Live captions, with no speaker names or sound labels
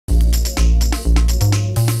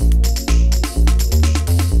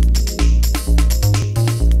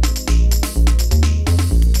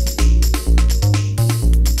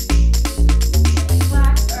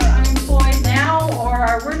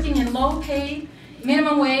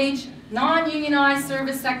minimum wage, non-unionized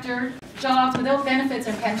service sector jobs without benefits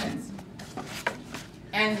and pensions.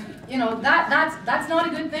 And you know, that's not a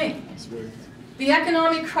good thing. The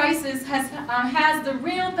economic crisis has the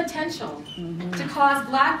real potential to cause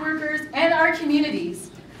black workers and our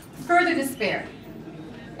communities further despair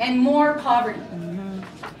and more poverty.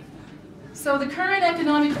 So the current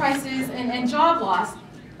economic crisis and job loss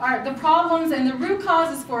are the problems, and the root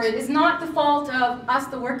causes for it is not the fault of us,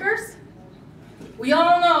 the workers. We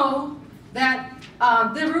all know that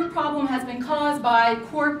the root problem has been caused by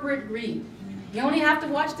corporate greed. You only have to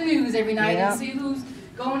watch the news every night and see who's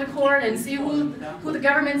going to court and see who the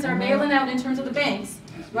governments are bailing out in terms of the banks,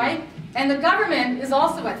 right? And the government is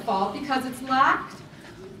also at fault because it's lacked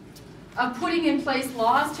of putting in place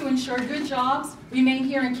laws to ensure good jobs remain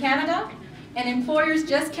here in Canada, and employers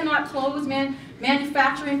just cannot close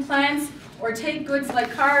manufacturing plants or take goods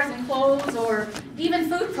like cars and clothes or even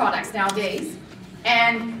food products nowadays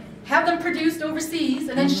and have them produced overseas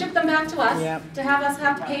and then ship them back to us to have us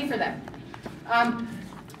have to pay for them.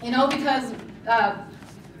 You know, because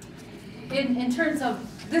in terms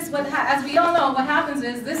of this, as we all know, what happens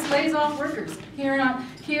is this lays off workers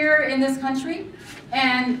here in this country,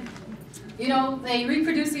 and you know, they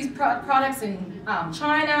reproduce these products in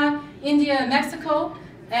China, India, Mexico,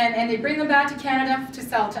 and they bring them back to Canada to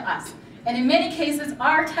sell to us. And in many cases,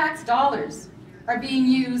 our tax dollars are being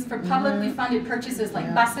used for publicly funded purchases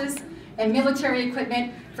like buses and military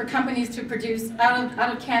equipment for companies to produce out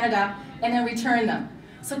of Canada and then return them.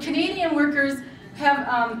 So Canadian workers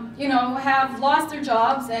have, you know, have lost their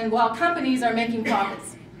jobs, and while companies are making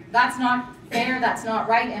profits. That's not fair, that's not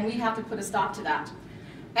right, and we have to put a stop to that.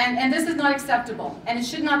 And this is not acceptable, and it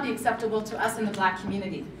should not be acceptable to us in the black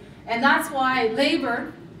community. And that's why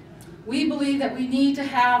Labour, we believe that we need to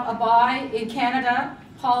have a buy in Canada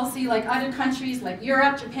policy like other countries like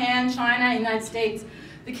Europe, Japan, China, United States.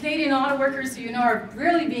 The Canadian auto workers, who you know are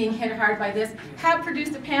really being hit hard by this, have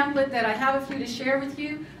produced a pamphlet that I have a few to share with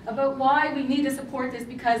you about why we need to support this,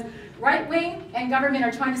 because right wing and government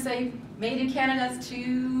are trying to say made in Canada is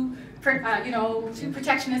too, you know, too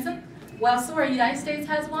protectionism. Well, sorry, the United States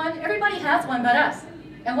has one. Everybody has one but us.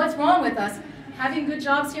 And what's wrong with us? Having good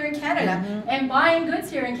jobs here in Canada and buying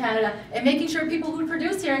goods here in Canada and making sure people who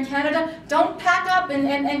produce here in Canada don't pack up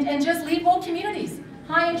and just leave whole communities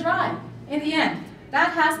high and dry in the end.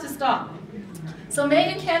 That has to stop. So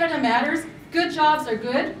Made in Canada matters. Good jobs are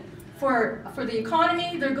good for the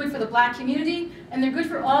economy, they're good for the black community, and they're good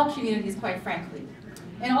for all communities, quite frankly.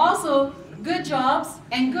 And also, good jobs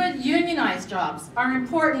and good unionized jobs are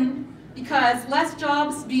important, because less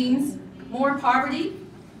jobs means more poverty,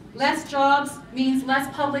 less jobs means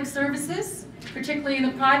less public services, particularly in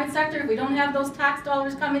the private sector. If we don't have those tax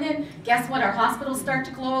dollars coming in, guess what? Our hospitals start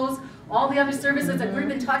to close. All the other services that we've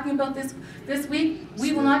been talking about this week,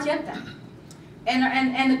 we will not get them.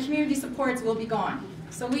 And the community supports will be gone.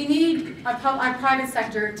 So we need our private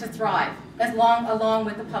sector to thrive along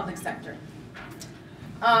with the public sector.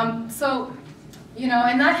 So, you know,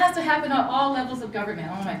 and that has to happen at all levels of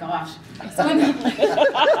government. Oh my gosh. So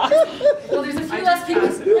well, there's a few less people.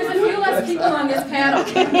 There's a few less people on this panel.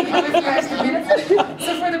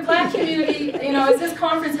 So for the black community, you know, as this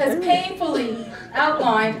conference has painfully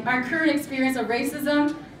outlined, our current experience of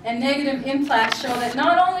racism and negative impacts show that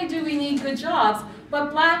not only do we need good jobs,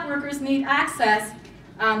 but black workers need access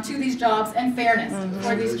to these jobs and fairness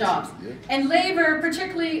for these jobs. And labor,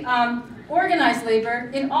 particularly organized labor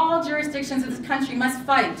in all jurisdictions of this country, must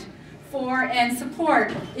fight for and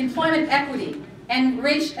support employment equity and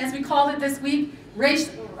race, as we called it this week, race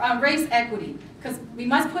equity. Because we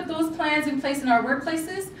must put those plans in place in our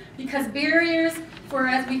workplaces, because barriers for,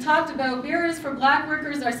 as we talked about, barriers for black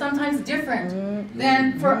workers are sometimes different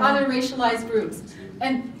than for other racialized groups.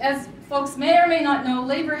 And as folks may or may not know,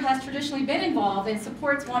 labor has traditionally been involved and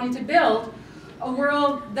supports wanting to build a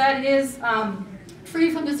world that is free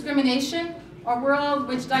from discrimination, a world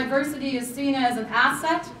which diversity is seen as an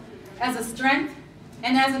asset, as a strength,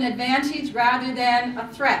 and as an advantage rather than a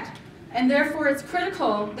threat. And therefore it's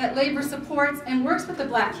critical that labor supports and works with the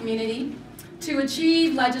black community to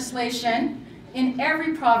achieve legislation in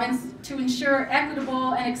every province to ensure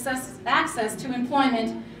equitable and access to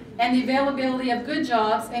employment and the availability of good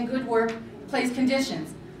jobs and good workplace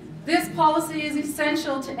conditions. This policy is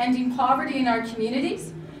essential to ending poverty in our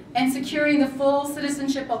communities and securing the full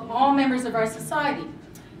citizenship of all members of our society.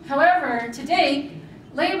 However, to date,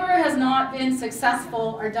 labor has not been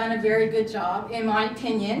successful or done a very good job, in my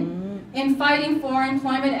opinion, in fighting for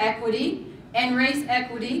employment equity and race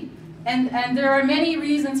equity. And there are many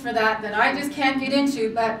reasons for that I just can't get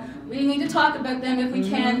into, but we need to talk about them if we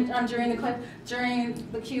can during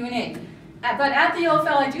the Q&A. But at the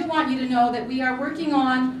OFL, I do want you to know that we are working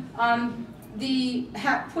on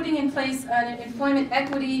putting in place employment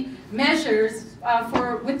equity measures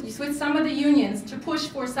with some of the unions to push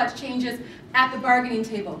for such changes at the bargaining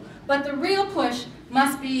table. But the real push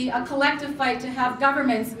must be a collective fight to have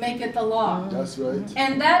governments make it the law. That's right.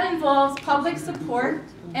 And that involves public support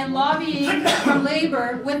and lobbying from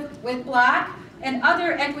labor with Black and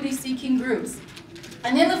other equity-seeking groups.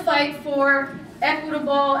 And in the fight for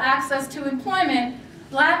equitable access to employment,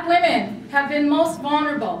 Black women have been most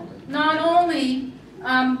vulnerable. Not only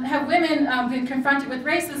have women been confronted with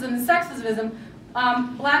racism and sexism,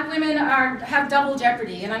 Black women have double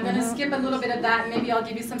jeopardy, and I'm going to skip a little bit of that, and maybe I'll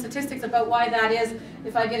give you some statistics about why that is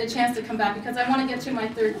if I get a chance to come back, because I want to get to my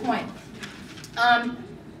third point.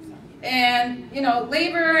 And, you know,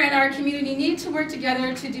 labor and our community need to work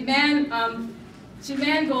together to demand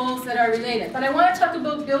goals that are related. But I want to talk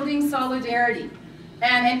about building solidarity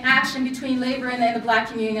and action between labor and the Black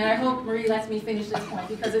community, and I hope Marie lets me finish this point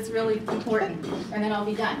because it's really important, and then I'll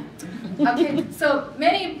be done. Okay, so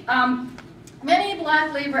many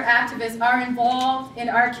Black labor activists are involved in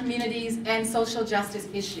our communities and social justice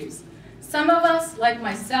issues. Some of us, like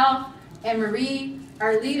myself and Marie,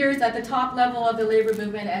 are leaders at the top level of the labor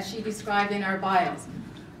movement, as she described in our bios.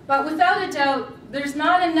 But without a doubt, there's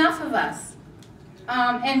not enough of us,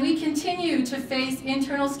 and we continue to face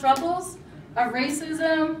internal struggles of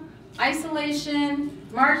racism, isolation,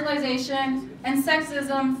 marginalization, and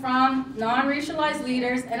sexism from non-racialized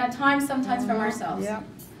leaders, and at times, sometimes from ourselves. Yeah.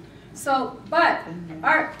 So,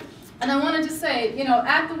 and I wanted to say, you know,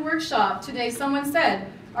 at the workshop today, someone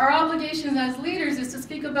said, our obligations as leaders is to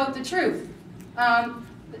speak about the truth.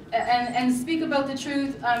 And speak about the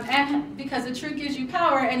truth, and because the truth gives you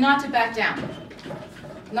power, and not to back down.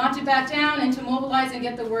 Not to back down and to mobilize and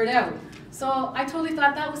get the word out. So I totally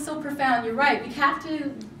thought that was so profound. You're right. We have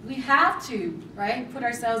to, right, put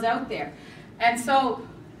ourselves out there. And so,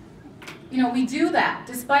 you know, we do that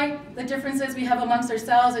despite the differences we have amongst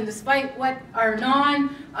ourselves, and despite what our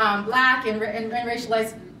non-Black and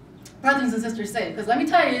racialized brothers and sisters say. Because let me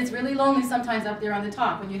tell you, it's really lonely sometimes up there on the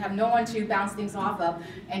top when you have no one to bounce things off of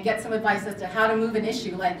and get some advice as to how to move an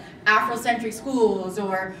issue like Afrocentric schools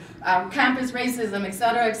or campus racism, et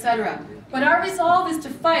cetera, et cetera. But our resolve is to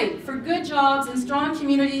fight for good jobs and strong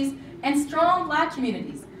communities and strong Black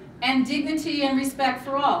communities and dignity and respect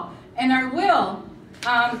for all. And our will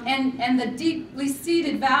and the deeply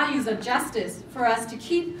seated values of justice for us to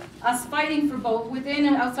keep us fighting for both within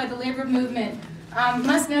and outside the labor movement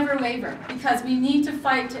must never waver, because we need to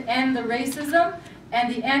fight to end the racism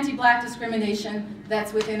and the anti-Black discrimination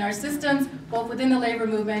that's within our systems, both within the labor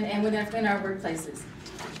movement and within our workplaces.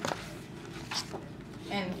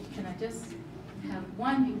 And can I just have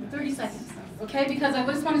 30 seconds, okay? Because I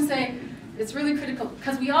just want to say it's really critical,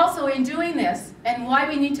 because we also, in doing this, and why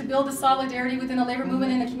we need to build the solidarity within the labor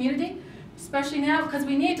movement and the community, especially now, because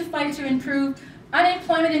we need to fight to improve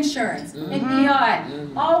unemployment insurance and EI.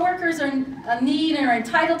 All workers need and are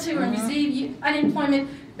entitled to and receive unemployment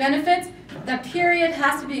benefits. The period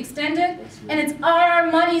has to be extended, and it's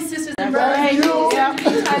our money, sisters and brothers, to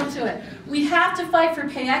be entitled to it. We have to fight for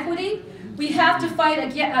pay equity. We have to fight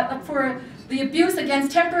for the abuse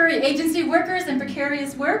against temporary agency workers and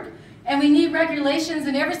precarious work, and we need regulations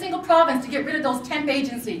in every single province to get rid of those temp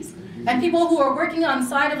agencies. And people who are working on the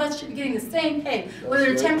side of us should be getting the same pay, whether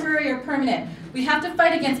they're temporary or permanent. We have to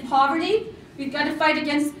fight against poverty. We've got to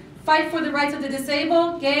fight for the rights of the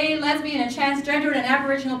disabled, gay, lesbian, and transgender and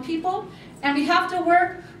Aboriginal people. And we have to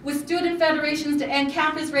work with student federations to end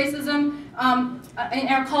campus racism in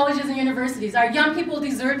our colleges and universities. Our young people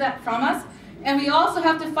deserve that from us. And we also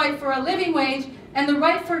have to fight for a living wage and the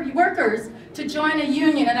right for workers to join a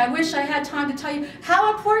union. And I wish I had time to tell you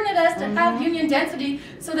how important it is to have union density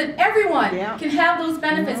so that everyone can have those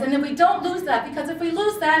benefits, and that we don't lose that, because if we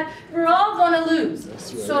lose that, we're all going to lose. Right.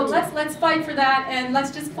 So let's fight for that, and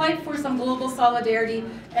let's just fight for some global solidarity,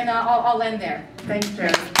 and I'll end there. Thanks,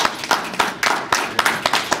 Terry.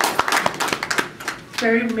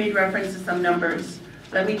 Terry made reference to some numbers.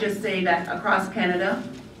 Let me just say that across Canada,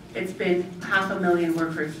 it's been 500,000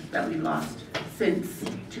 workers that we lost since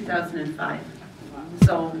 2005.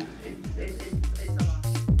 So it's